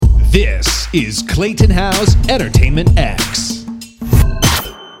This is Clayton Howe's Entertainment X.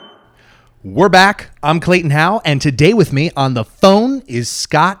 We're back. I'm Clayton Howe, and today with me on the phone is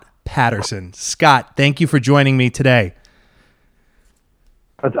Scott Patterson. Scott, thank you for joining me today.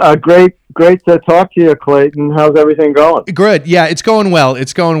 Great to talk to you, Clayton. How's everything going? Good. Yeah, it's going well.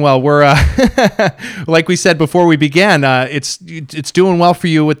 We're like we said before we began. It's doing well for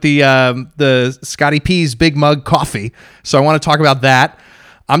you with the Scotty P's Big Mug coffee. So I want to talk about that.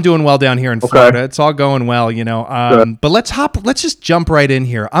 I'm doing well down here in Florida. It's all going well, you know. But let's just jump right in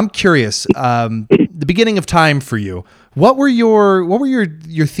here. I'm curious. The beginning of time for you. What were your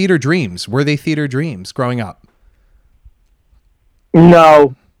theater dreams? Were they theater dreams growing up?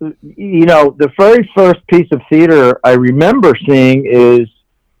 No, you know, the very first piece of theater I remember seeing is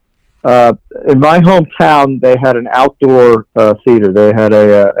in my hometown. They had an outdoor theater. They had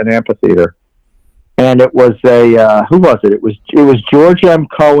an amphitheater. And it was who was it? It was George M.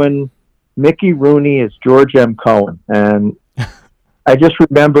 Cohan. Mickey Rooney is George M. Cohan. And I just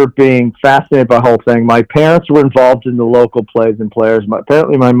remember being fascinated by the whole thing. My parents were involved in the local plays and players.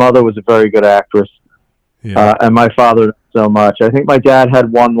 Apparently my mother was a very good actress. Yeah. And my father not so much. I think my dad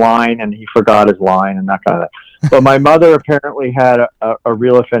had one line and he forgot his line and that kind of thing. But my mother apparently had a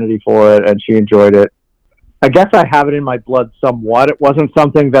real affinity for it and she enjoyed it. I guess I have it in my blood somewhat. It wasn't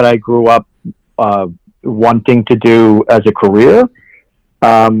something that I grew up wanting to do as a career.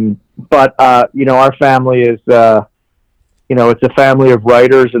 But you know, our family is, you know, it's a family of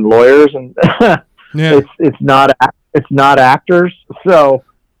writers and lawyers and yeah. it's not actors. So,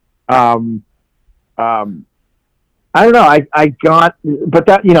 I don't know. I got, but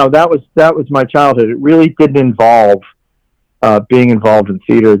that, you know, that was my childhood. It really didn't involve, being involved in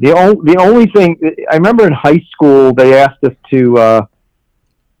theater. The only thing I remember in high school, they asked us to,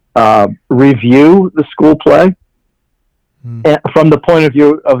 review the school play from the point of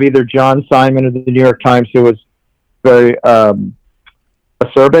view of either John Simon of the New York Times, who was very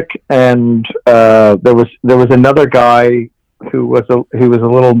acerbic, and there was another guy who was a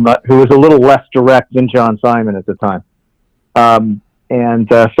little less direct than John Simon at the time, and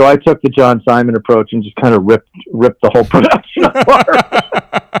so I took the John Simon approach and just kind of ripped the whole production apart.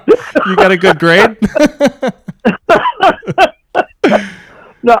 You got a good grade?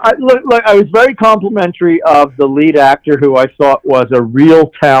 No, I was very complimentary of the lead actor, who I thought was a real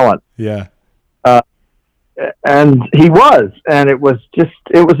talent. Yeah. And he was, and it was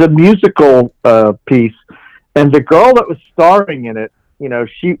a musical piece. And the girl that was starring in it, you know,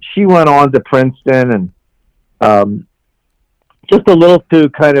 she went on to Princeton and just a little too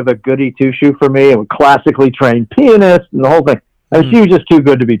kind of a goody two shoe for me, and a classically trained pianist and the whole thing. And she was just too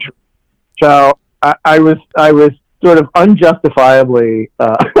good to be true. So I was sort of unjustifiably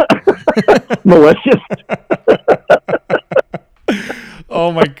malicious.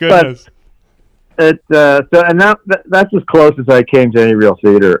 Oh my goodness! But and that's as close as I came to any real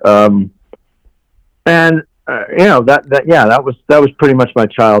theater. And you know that was pretty much my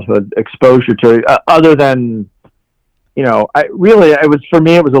childhood exposure to it. Other than, you know, it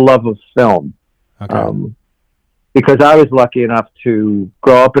was a love of film. Okay. Because I was lucky enough to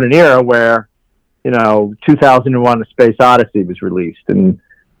grow up in an era where, you know, 2001: A Space Odyssey was released, and,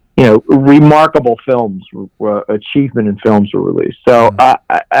 you know, remarkable films, achievement in films were released. So I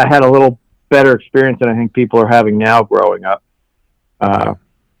had a little better experience than I think people are having now growing up.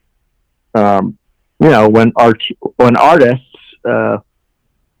 You know, when artists were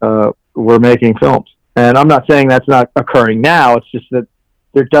making films, and I'm not saying that's not occurring now. It's just that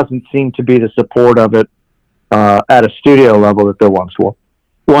there doesn't seem to be the support of it at a studio level that there once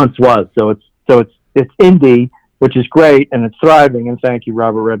was. So it's indie, which is great, and it's thriving, and thank you,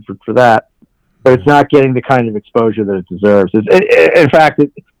 Robert Redford, for that. But it's not getting the kind of exposure that it deserves. In fact,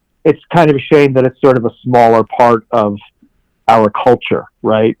 it's kind of a shame that it's sort of a smaller part of our culture,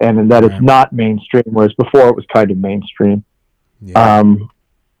 right? And that it's not mainstream, whereas before it was kind of mainstream. Yeah.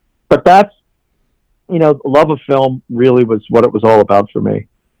 But that's, you know, love of film really was what it was all about for me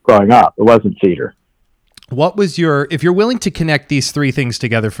growing up. It wasn't theater. What was if you're willing to connect these three things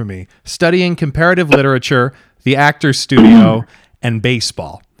together for me, studying comparative literature, the Actors Studio, and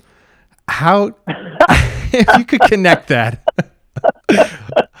baseball, how, if you could connect that?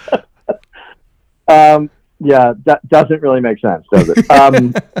 Yeah, that doesn't really make sense, does it?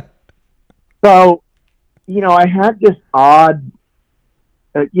 So, you know, I had this odd,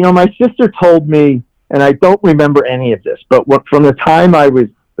 you know, my sister told me, and I don't remember any of this, but from the time I was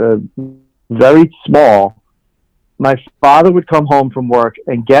very small, my father would come home from work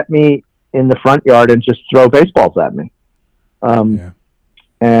and get me in the front yard and just throw baseballs at me.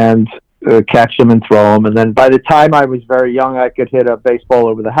 And catch them and throw them. And then by the time I was very young, I could hit a baseball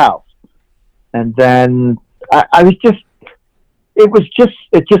over the house. And then I was just,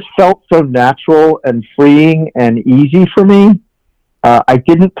 it just felt so natural and freeing and easy for me. I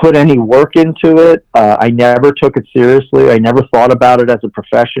didn't put any work into it. I never took it seriously. I never thought about it as a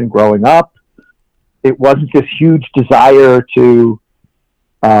profession growing up. It wasn't this huge desire to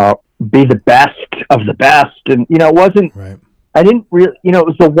be the best of the best. And, it wasn't, right. I didn't really, it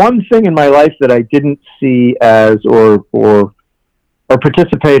was the one thing in my life that I didn't see as or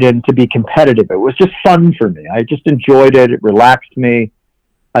participate in to be competitive. It was just fun for me. I just enjoyed it. It relaxed me.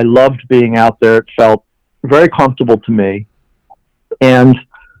 I loved being out there. It felt very comfortable to me. And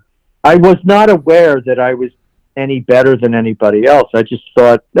I was not aware that I was any better than anybody else. I just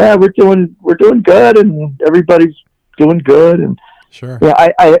thought, we're doing good, and everybody's doing good. And sure,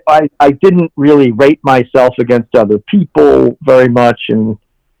 I didn't really rate myself against other people very much, and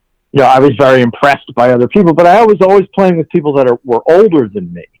I was very impressed by other people. But I was always playing with people that were older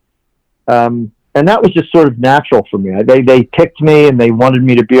than me, and that was just sort of natural for me. They picked me and they wanted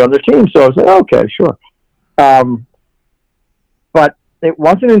me to be on their team, so I was like, okay, sure. But it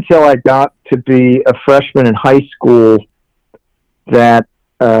wasn't until I got to be a freshman in high school that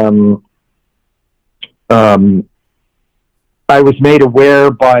I was made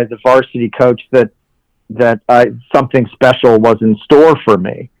aware by the varsity coach that something special was in store for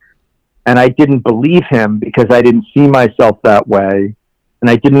me. And I didn't believe him because I didn't see myself that way. And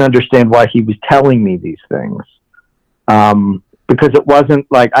I didn't understand why he was telling me these things. Because it wasn't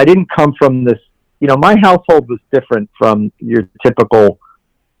like, I didn't come from this, my household was different from your typical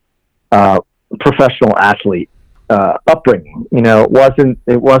professional athlete upbringing. It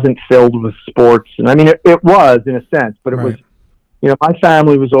wasn't filled with sports. And I mean, it was in a sense, but it was, my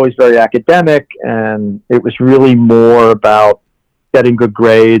family was always very academic, and it was really more about getting good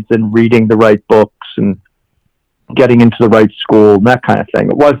grades and reading the right books and getting into the right school and that kind of thing.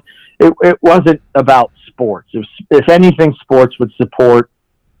 It wasn't about sports. It was, if anything, sports would support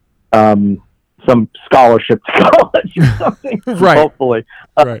some scholarship to college or something, right. Hopefully.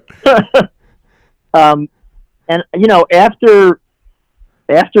 Right. And after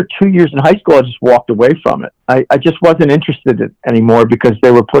 2 years in high school, I just walked away from it. I just wasn't interested in it anymore because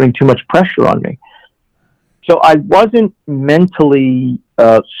they were putting too much pressure on me. So I wasn't mentally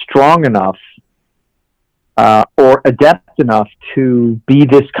strong enough or adept enough to be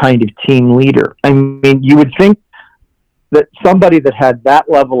this kind of team leader. I mean, you would think that somebody that had that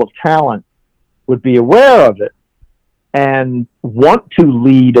level of talent would be aware of it and want to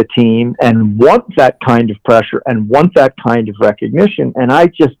lead a team and want that kind of pressure and want that kind of recognition. And I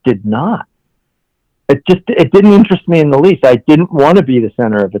just did not. It didn't interest me in the least. I didn't want to be the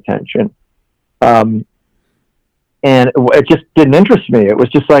center of attention. And it just didn't interest me. It was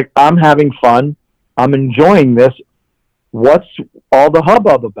just like, I'm having fun. I'm enjoying this. What's all the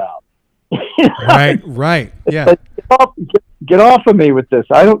hubbub about? Right. Yeah. Like, get off of me with this.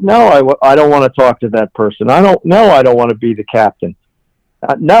 I don't know. I don't want to talk to that person. I don't know. I don't want to be the captain.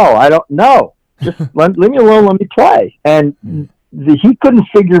 No, I don't know. Just leave me alone. Let me play. And he couldn't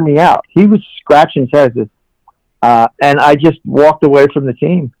figure me out. He was scratching his head. And I just walked away from the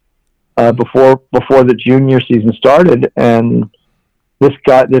team before the junior season started. And this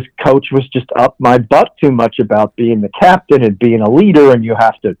coach was just up my butt too much about being the captain and being a leader, and you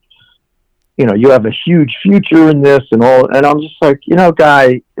have to, you have a huge future in this and all. And I'm just like,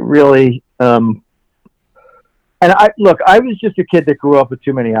 guy, really. And I was just a kid that grew up with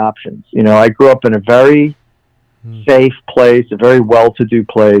too many options. I grew up in a very safe place, a very well-to-do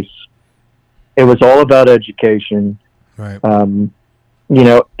place. It was all about education. Right.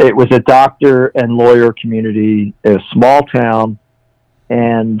 It was a doctor and lawyer community, a small town.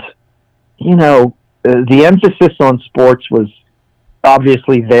 And, the emphasis on sports was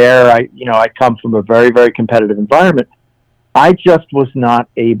obviously there. I come from a very, very competitive environment. I just was not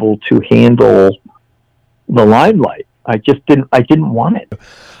able to handle the limelight. I didn't want it.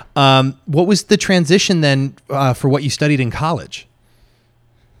 What was the transition then for what you studied in college?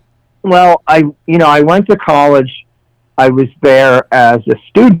 Well, I went to college. I was there as a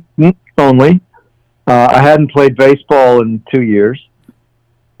student only. I hadn't played baseball in 2 years.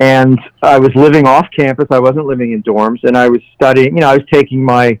 And I was living off campus. I wasn't living in dorms, and I was studying. I was taking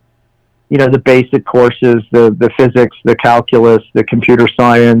my, the basic courses, the physics, the calculus, the computer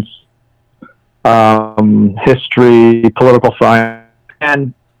science, history, political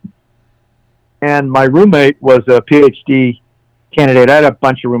science, and my roommate was a PhD candidate. I had a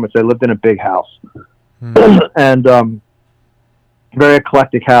bunch of roommates. I lived in a big house, and very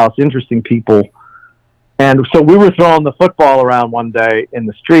eclectic house, interesting people. And so we were throwing the football around one day in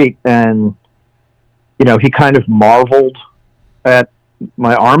the street, and he kind of marveled at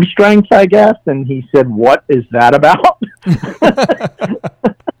my arm strength, I guess, and he said, "What is that about?"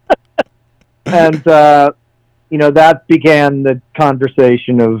 And that began the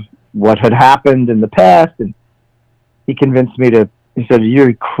conversation of what had happened in the past, and he convinced me to. He said,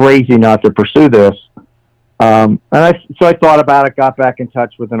 "You're crazy not to pursue this." So I thought about it, got back in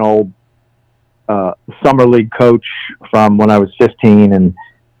touch with an old summer league coach from when I was 15, and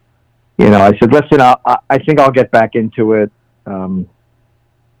I said, "Listen, I think I'll get back into it."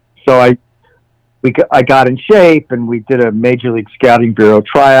 So I got in shape, and we did a Major League Scouting Bureau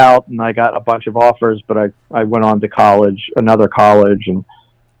tryout, and I got a bunch of offers, but I went on to another college, and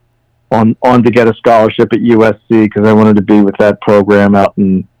on to get a scholarship at USC because I wanted to be with that program out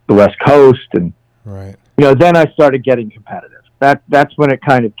in the West Coast, and right. Then I started getting competitive. That's when it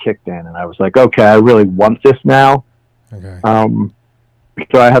kind of kicked in, and I was like, okay, I really want this now. Okay.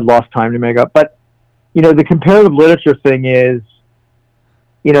 So I had lost time to make up, but the comparative literature thing is,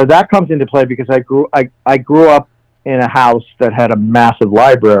 that comes into play because I grew up in a house that had a massive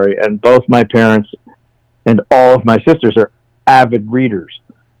library, and both my parents and all of my sisters are avid readers,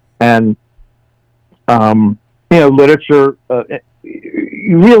 and literature,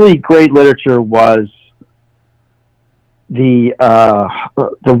 really great literature was the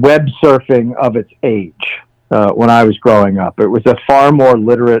web surfing of its age when I was growing up. It was a far more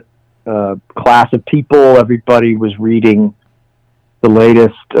literate class of people. Everybody was reading the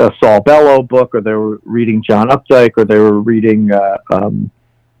latest Saul Bellow book, or they were reading John Updike, or they were reading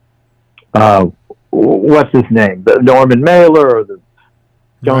what's his name, the Norman Mailer, or the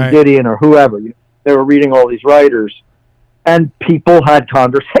Joan Didion, or whoever. They were reading all these writers, and people had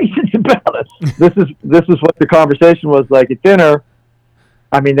conversations about it. This is what the conversation was like at dinner.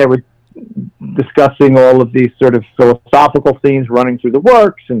 I mean, they were discussing all of these sort of philosophical themes running through the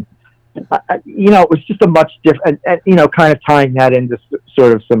works, and it was just a much different, and kind of tying that into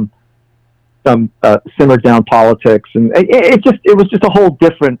sort of some simmered down politics, and it was just a whole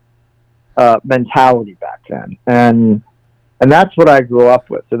different mentality back then, and that's what I grew up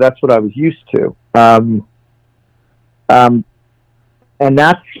with. So that's what I was used to, and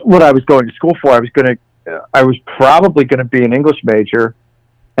that's what I was going to school for. I was probably going to be an English major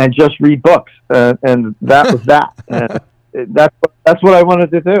and just read books, and that was that. And that's what I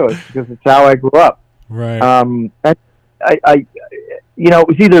wanted to do, because it's how I grew up. Right. And I it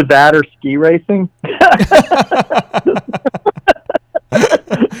was either that or ski racing.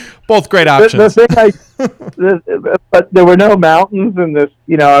 Both great options. But there were no mountains, and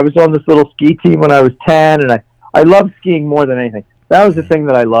I was on this little ski team when I was 10, and I loved skiing more than anything. That was the thing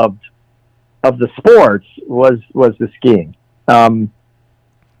that I loved of the sports was the skiing.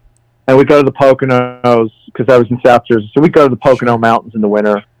 And we go to the Poconos because I was in South Jersey, so we go to the Pocono Mountains in the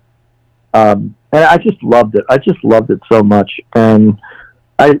winter. And I just loved it. I just loved it so much. And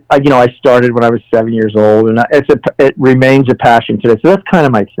I started when I was 7 years old, and it remains a passion today. So that's kind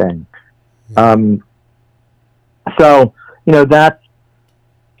of my thing. So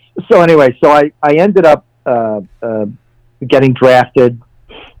I ended up getting drafted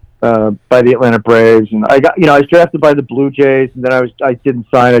by the Atlanta Braves, and I was drafted by the Blue Jays, and then I didn't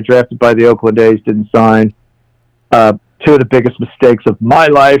sign. I drafted by the Oakland A's, didn't sign. Two of the biggest mistakes of my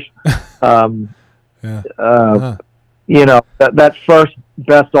life. That first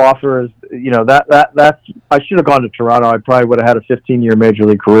best offer is, that's I should have gone to Toronto. I probably would have had a 15-year major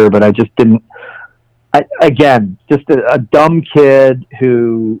league career, but I just didn't. Just a dumb kid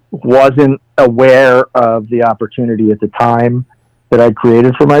who wasn't aware of the opportunity at the time that I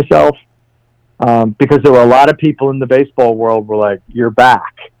created for myself, because there were a lot of people in the baseball world were like, "You're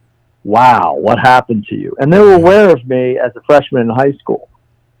back. Wow, what happened to you?" And they were aware of me as a freshman in high school.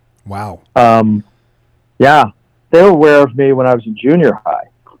 Wow. They were aware of me when I was in junior high.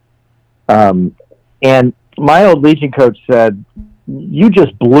 And my old Legion coach said, "You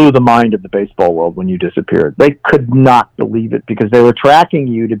just blew the mind of the baseball world when you disappeared." They could not believe it because they were tracking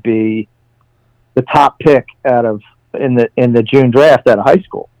you to be the top pick in the June draft out of high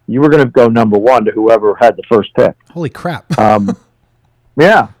school. You were going to go number one to whoever had the first pick. Holy crap. I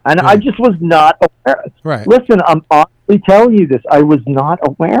just was not aware. Right. Listen, I'm honestly telling you this. I was not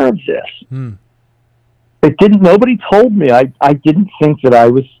aware of this. Nobody told me. I didn't think that I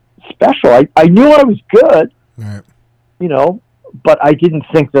was special. I knew I was good, right. But I didn't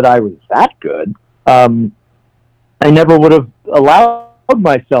think that I was that good. I never would have allowed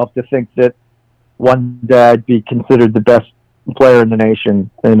myself to think that one day I'd be considered the best player in the nation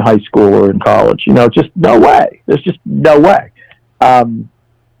in high school or in college. Just no way. There's just no way.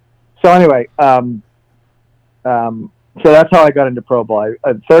 So anyway, So that's how I got into pro ball.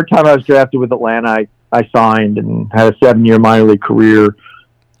 Third time I was drafted with Atlanta, I signed and had a 7-year minor league career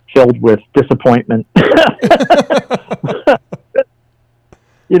filled with disappointment.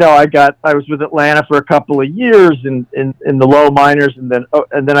 I was with Atlanta for a couple of years in the low minors, and then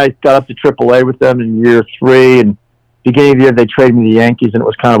I got up to AAA with them in year 3. And beginning of the year, they traded me to the Yankees, and it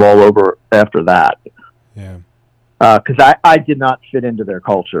was kind of all over after that. Yeah, because I did not fit into their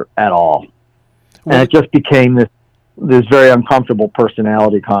culture at all, and it just became this very uncomfortable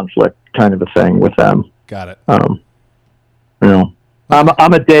personality conflict kind of a thing with them. Got it. I'm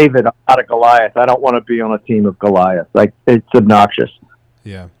a David, I'm not a Goliath. I don't want to be on a team of Goliaths. Like, it's obnoxious.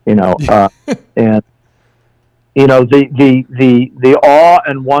 Yeah. And the awe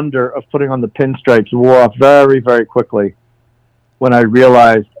and wonder of putting on the pinstripes wore off very, very quickly when I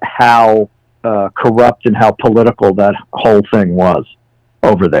realized how corrupt and how political that whole thing was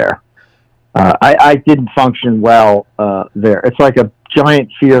over there. I didn't function well there. It's like a giant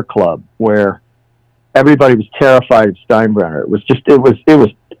fear club where everybody was terrified of Steinbrenner. It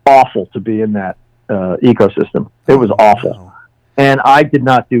was awful to be in that ecosystem. It was awful. Wow. And I did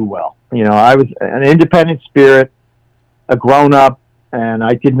not do well. I was an independent spirit, a grown-up, and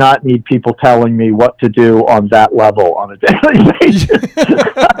I did not need people telling me what to do on that level on a daily basis.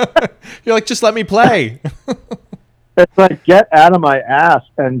 You're like, just let me play. It's like, get out of my ass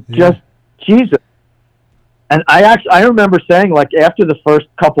and just, Jesus. And I remember saying, like, after the first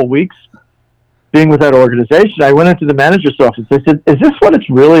couple weeks being with that organization, I went into the manager's office. I said, is this what it's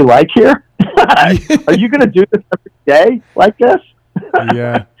really like here? Are you going to do this every day like this?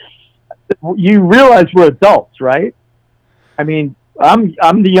 Yeah. You realize we're adults, right? I mean,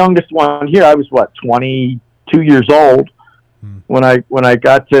 I'm the youngest one here. I was 22 years old when I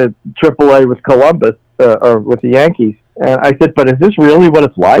got to AAA with Columbus or with the Yankees, and I said, "But is this really what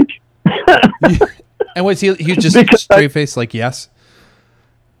it's like?" And was he just straight faced like yes?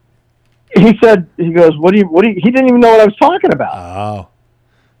 He goes, what do you, he didn't even know what I was talking about. Oh,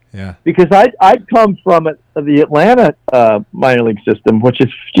 yeah. Because I'd come from the Atlanta minor league system, which is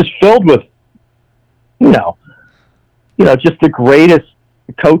just filled with, just the greatest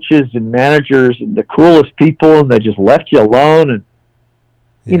coaches and managers and the coolest people, and they just left you alone. And,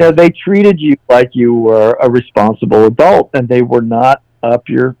 they treated you like you were a responsible adult, and they were not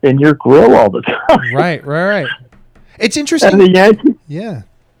in your grill all the time. Right. It's interesting. And the Yankees, yeah.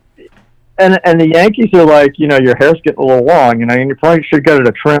 And the Yankees are like, your hair's getting a little long, you probably should get it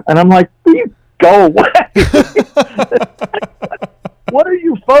a trim. And I'm like, you go away. What are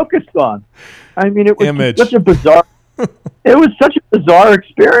you focused on? I mean, it was such a bizarre. It was such a bizarre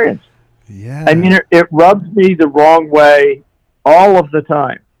experience. Yeah. I mean, it rubs me the wrong way all of the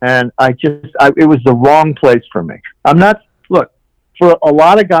time, and it was the wrong place for me. Look, for a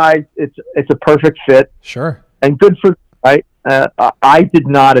lot of guys, it's a perfect fit. Sure. And good for right. I did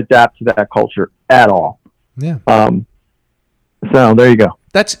not adapt to that culture at all. Yeah. So there you go.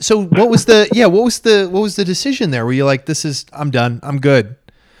 What was the decision there? Were you like, I'm done, I'm good,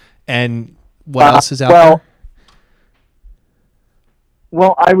 and what else is out there?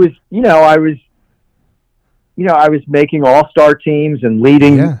 Well, I was making all-star teams and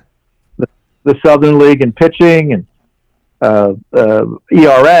leading the Southern League in pitching and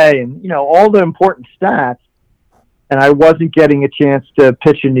ERA and all the important stats. And I wasn't getting a chance to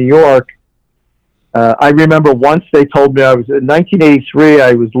pitch in New York. I remember once they told me in 1983,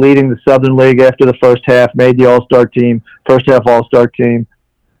 I was leading the Southern League after the first half, made the All-Star team, first half All-Star team,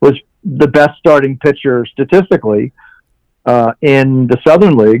 was the best starting pitcher statistically in the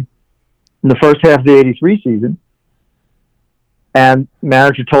Southern League in the first half of the 83 season. And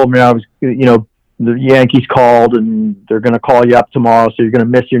manager told me the Yankees called and they're going to call you up tomorrow, so you're going to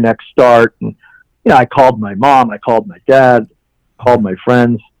miss your next start. And I called my mom, I called my dad, called my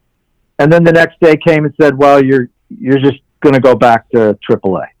friends. And then the next day came and said, well, you're just going to go back to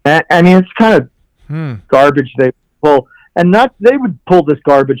AAA. I mean, it's kind of garbage they pull. And they would pull this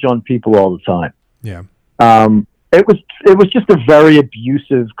garbage on people all the time. Yeah. It was just a very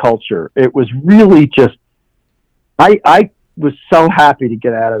abusive culture. It was really just, I was so happy to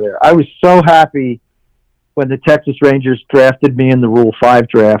get out of there. I was so happy when the Texas Rangers drafted me in the Rule 5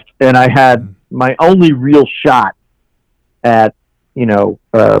 draft, and I had my only real shot at,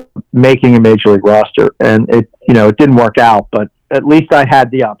 making a major league roster. And it didn't work out, but at least I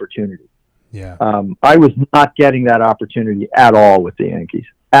had the opportunity. Yeah. I was not getting that opportunity at all with the Yankees,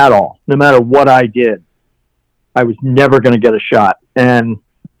 at all. No matter what I did, I was never going to get a shot. And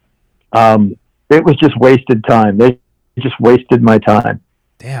it was just wasted time. They just wasted my time.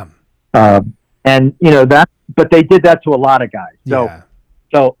 Damn. And but they did that to a lot of guys. So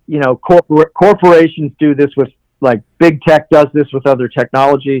So, corporations do this with, like, big tech does this with other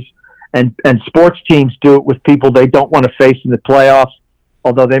technologies, and sports teams do it with people they don't want to face in the playoffs.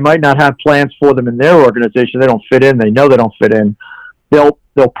 Although they might not have plans for them in their organization, they don't fit in. They know they don't fit in. They'll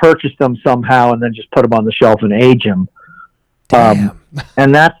purchase them somehow and then just put them on the shelf and age them.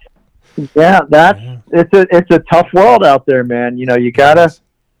 And it's a tough world out there, man. You gotta.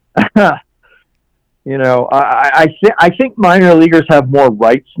 I think minor leaguers have more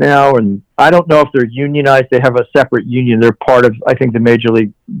rights now, and I don't know if they're unionized. They have a separate union. They're part of, I think, the Major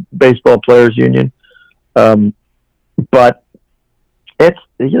League Baseball Players Union. But it's,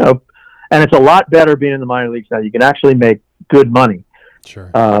 and it's a lot better being in the minor leagues now. You can actually make good money. Sure.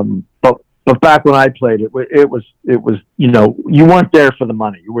 But back when I played, it was you weren't there for the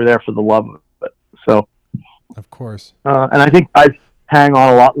money. You were there for the love of it. So, of course. And I think I hang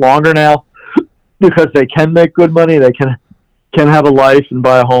on a lot longer now because they can make good money. They can have a life and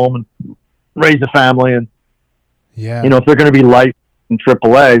buy a home and raise a family. And if they're going to be life in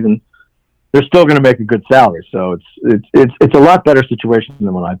AAA, then they're still going to make a good salary. So it's a lot better situation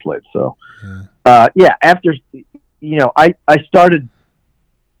than when I played. So, after, I started,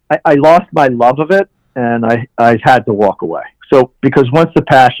 I lost my love of it, and I had to walk away. So, because once the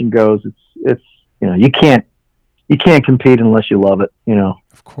passion goes, it's you can't compete unless you love it,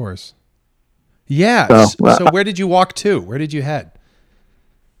 Of course. Yeah. So where did you walk to? Where did you head?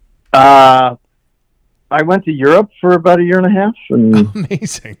 I went to Europe for about a year and a half, and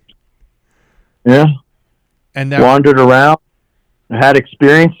amazing. Yeah. And wandered around, had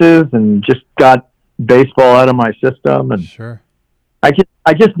experiences, and just got baseball out of my system. And sure. I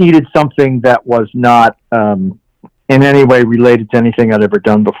just needed something that was not in any way related to anything I'd ever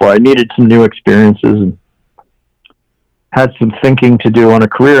done before. I needed some new experiences and had some thinking to do on a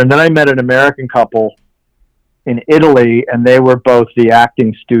career. And then I met an American couple in Italy, and they were both the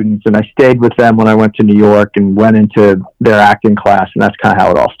acting students. And I stayed with them when I went to New York and went into their acting class. And that's kind of how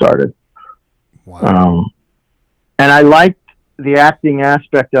it all started. Wow. And I liked the acting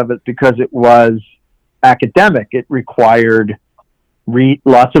aspect of it because it was academic. It required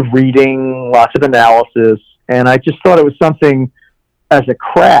lots of reading, lots of analysis. And I just thought it was something as a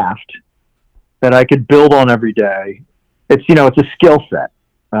craft that I could build on every day. It's, it's a skill set.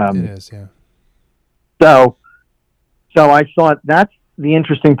 It is, yeah. So I thought that's the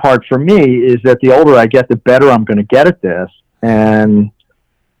interesting part for me, is that the older I get, the better I'm going to get at this. And,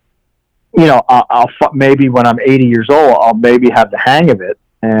 I'll maybe when I'm 80 years old, I'll maybe have the hang of it.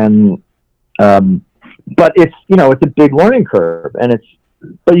 And, but it's, it's a big learning curve, and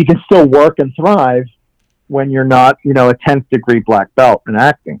but you can still work and thrive when you're not, a 10th degree black belt in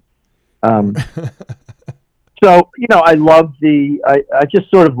acting. So, I love I just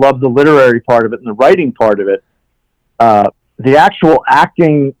sort of love the literary part of it and the writing part of it. The actual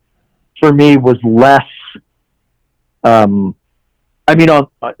acting for me was less, on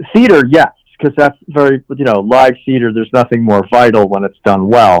theater, yes, because that's very, live theater, there's nothing more vital when it's done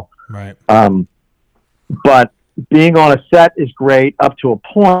well. Right. But being on a set is great up to a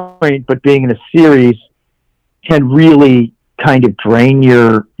point, but being in a series can really kind of drain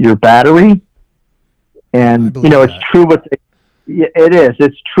your battery. And, it's true what it is.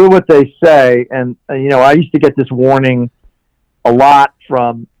 It's true what they say. And, I used to get this warning a lot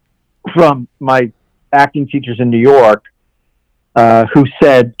from my acting teachers in New York, who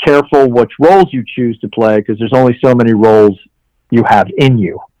said, careful which roles you choose to play, because there's only so many roles you have in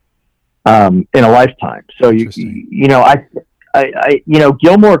you, in a lifetime. So,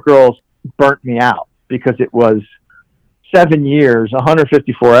 Gilmore Girls burnt me out because it was 7 years,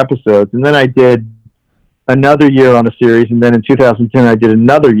 154 episodes. And then I did another year on a series. And then in 2010, I did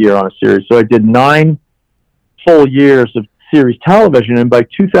another year on a series. So I did 9 full years of series television. And by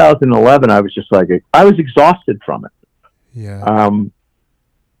 2011, I was just I was exhausted from it. Yeah.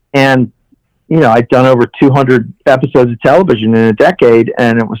 And, I'd done over 200 episodes of television in a decade,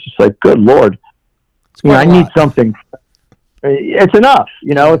 and it was just like, good Lord, I need something. It's enough,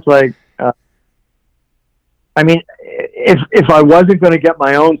 it's like, if I wasn't going to get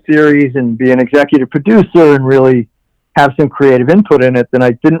my own series and be an executive producer and really have some creative input in it, then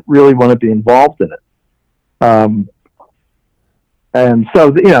I didn't really want to be involved in it. And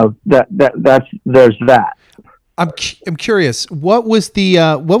so, there's that. I'm curious. What was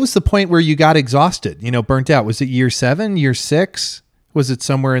the point where you got exhausted? Burnt out? Was it year 7, year 6? Was it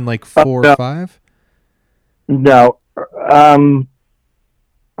somewhere in like 4 or 5? No.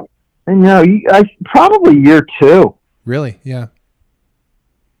 No, I probably year 2. Really? Yeah.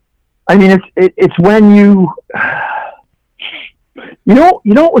 It's when you know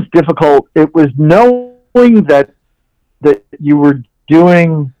what was difficult. It was knowing that you were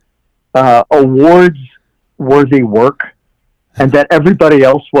doing awards worthy work, and that everybody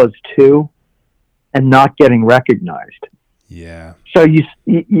else was too, and not getting recognized. Yeah. So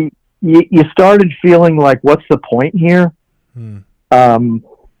you started feeling like, what's the point here? And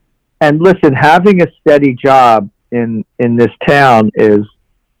listen, having a steady job in this town is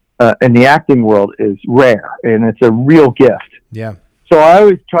in the acting world is rare, and it's a real gift. Yeah. So I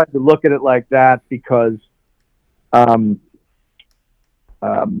always tried to look at it like that because, you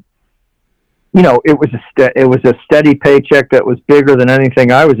know, it was a steady paycheck that was bigger than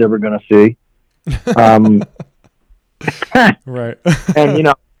anything I was ever going to see. Right. And you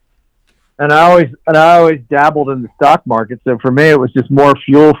know, and I always dabbled in the stock market. So for me, it was just more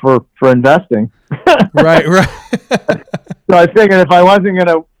fuel for investing. Right. So I figured if I wasn't going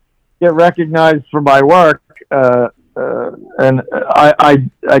to get recognized for my work, and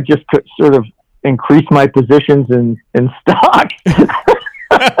I just could sort of increase my positions in stock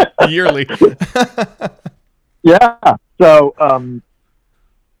yearly. Yeah. So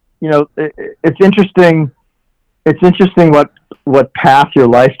you know, it's interesting. It's interesting what path your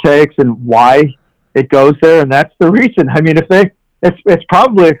life takes and why it goes there, and that's the reason. I mean, it's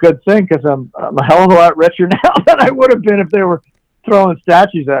probably a good thing because I'm a hell of a lot richer now than I would have been if they were throwing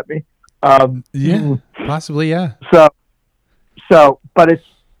statues at me. Yeah, possibly. Yeah. So, but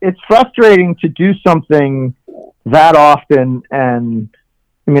it's frustrating to do something that often, and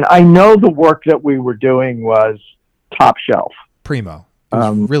I mean, I know the work that we were doing was top shelf, primo. It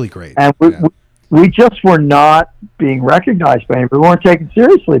was really great, and we just were not being recognized by anybody. We weren't taken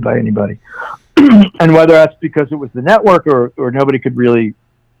seriously by anybody. And whether that's because it was the network or nobody could really,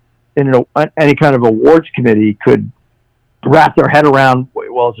 in any kind of awards committee, could wrap their head around,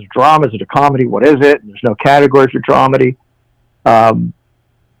 well, is it a drama? Is it a comedy? What is it? And there's no category for dramedy. You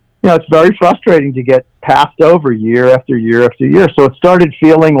know, it's very frustrating to get passed over year after year after year. So it started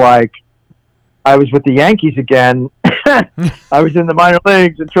feeling like I was with the Yankees again. I was in the minor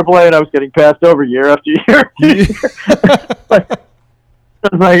leagues in AAA, and I was getting passed over year after year. Like, I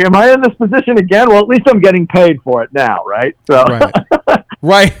was like, am I in this position again? Well, at least I'm getting paid for it now, right? So,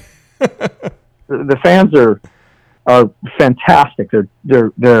 right. The fans are fantastic.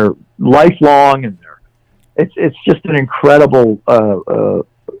 They're lifelong, and it's just an incredible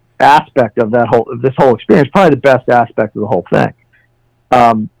aspect of this whole experience. Probably the best aspect of the whole thing.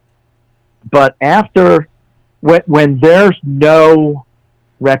 But after when there's no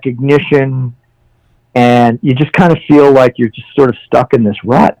recognition, and you just kind of feel like you're just sort of stuck in this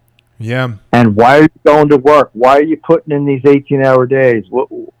rut. Yeah. And why are you going to work? Why are you putting in these 18-hour days?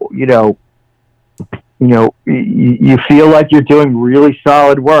 You feel like you're doing really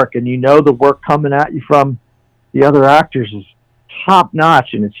solid work, and you know the work coming at you from the other actors is top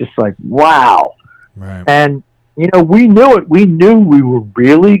notch, and it's just like, wow. Right. And you know, we knew it. We knew we were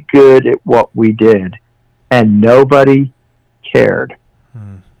really good at what we did, and nobody cared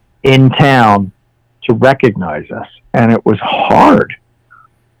in town to recognize us, and it was hard.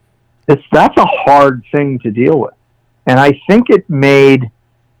 That's a hard thing to deal with, and I think it made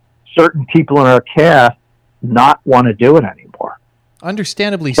certain people in our cast not want to do it anymore.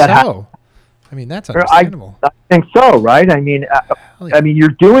 Understandably so. I mean, that's understandable. I think so, right? I mean, you're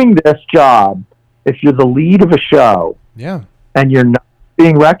doing this job. If you're the lead of a show, yeah, and you're not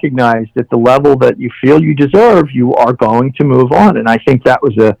being recognized at the level that you feel you deserve, you are going to move on. And I think that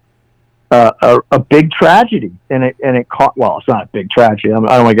was a big tragedy, and it caught. Well, it's not a big tragedy. I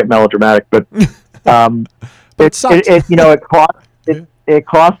don't want to get melodramatic, but it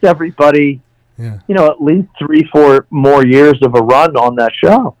cost everybody, you know, at least 3-4 more years of a run on that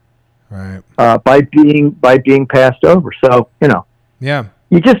show, right? By being passed over. So you know, yeah,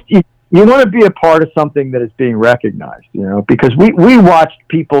 you want to be a part of something that is being recognized, you know, because we watched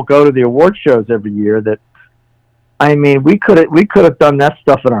people go to the award shows every year that, I mean, we could have done that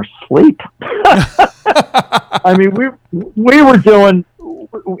stuff in our sleep. I mean, we were doing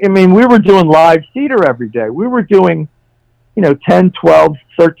live theater every day. We were doing, you know, 10, 12,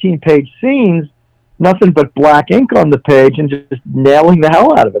 13 page scenes, nothing but black ink on the page, and just nailing the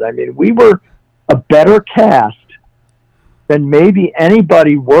hell out of it. I mean, we were a better cast than maybe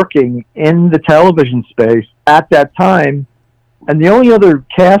anybody working in the television space at that time. And the only other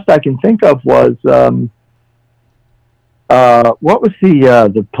cast I can think of was, what was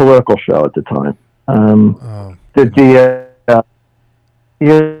the political show at the time?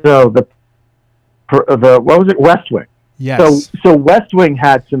 What was it? West Wing. Yes. So West Wing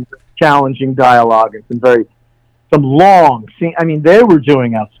had some challenging dialogue and some long scene. I mean, they were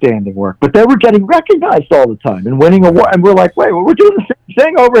doing outstanding work, but they were getting recognized all the time and winning awards. And we're like, wait, well, we're doing the same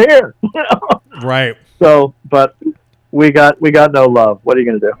thing over here, you know? Right. So, but we got no love. What are you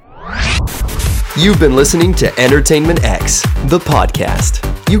going to do? You've been listening to Entertainment X, the podcast.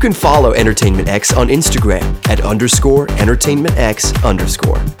 You can follow Entertainment X on Instagram at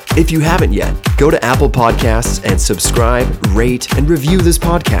 _EntertainmentX_. If you haven't yet, go to Apple Podcasts and subscribe, rate, and review this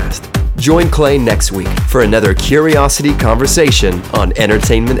podcast. Join Clay next week for another curiosity conversation on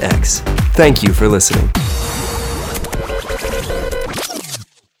Entertainment X. Thank you for listening.